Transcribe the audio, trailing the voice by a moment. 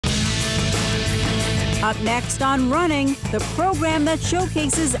Up next on Running, the program that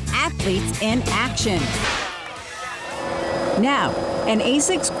showcases athletes in action. Now, an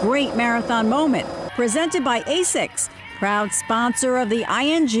Asics Great Marathon Moment, presented by Asics, proud sponsor of the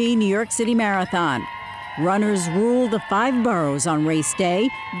ING New York City Marathon. Runners rule the 5 boroughs on race day,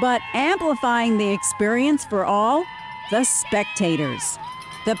 but amplifying the experience for all, the spectators.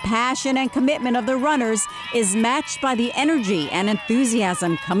 The passion and commitment of the runners is matched by the energy and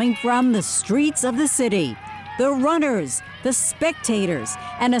enthusiasm coming from the streets of the city. The runners, the spectators,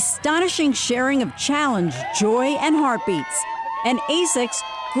 an astonishing sharing of challenge, joy, and heartbeats. An Asics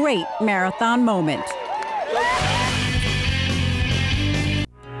Great Marathon Moment.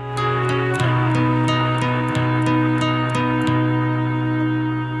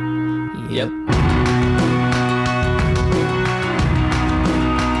 Yep.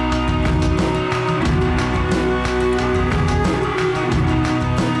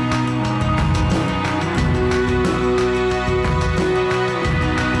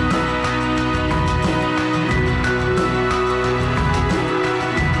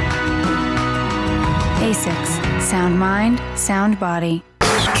 Asics. Sound mind, sound body.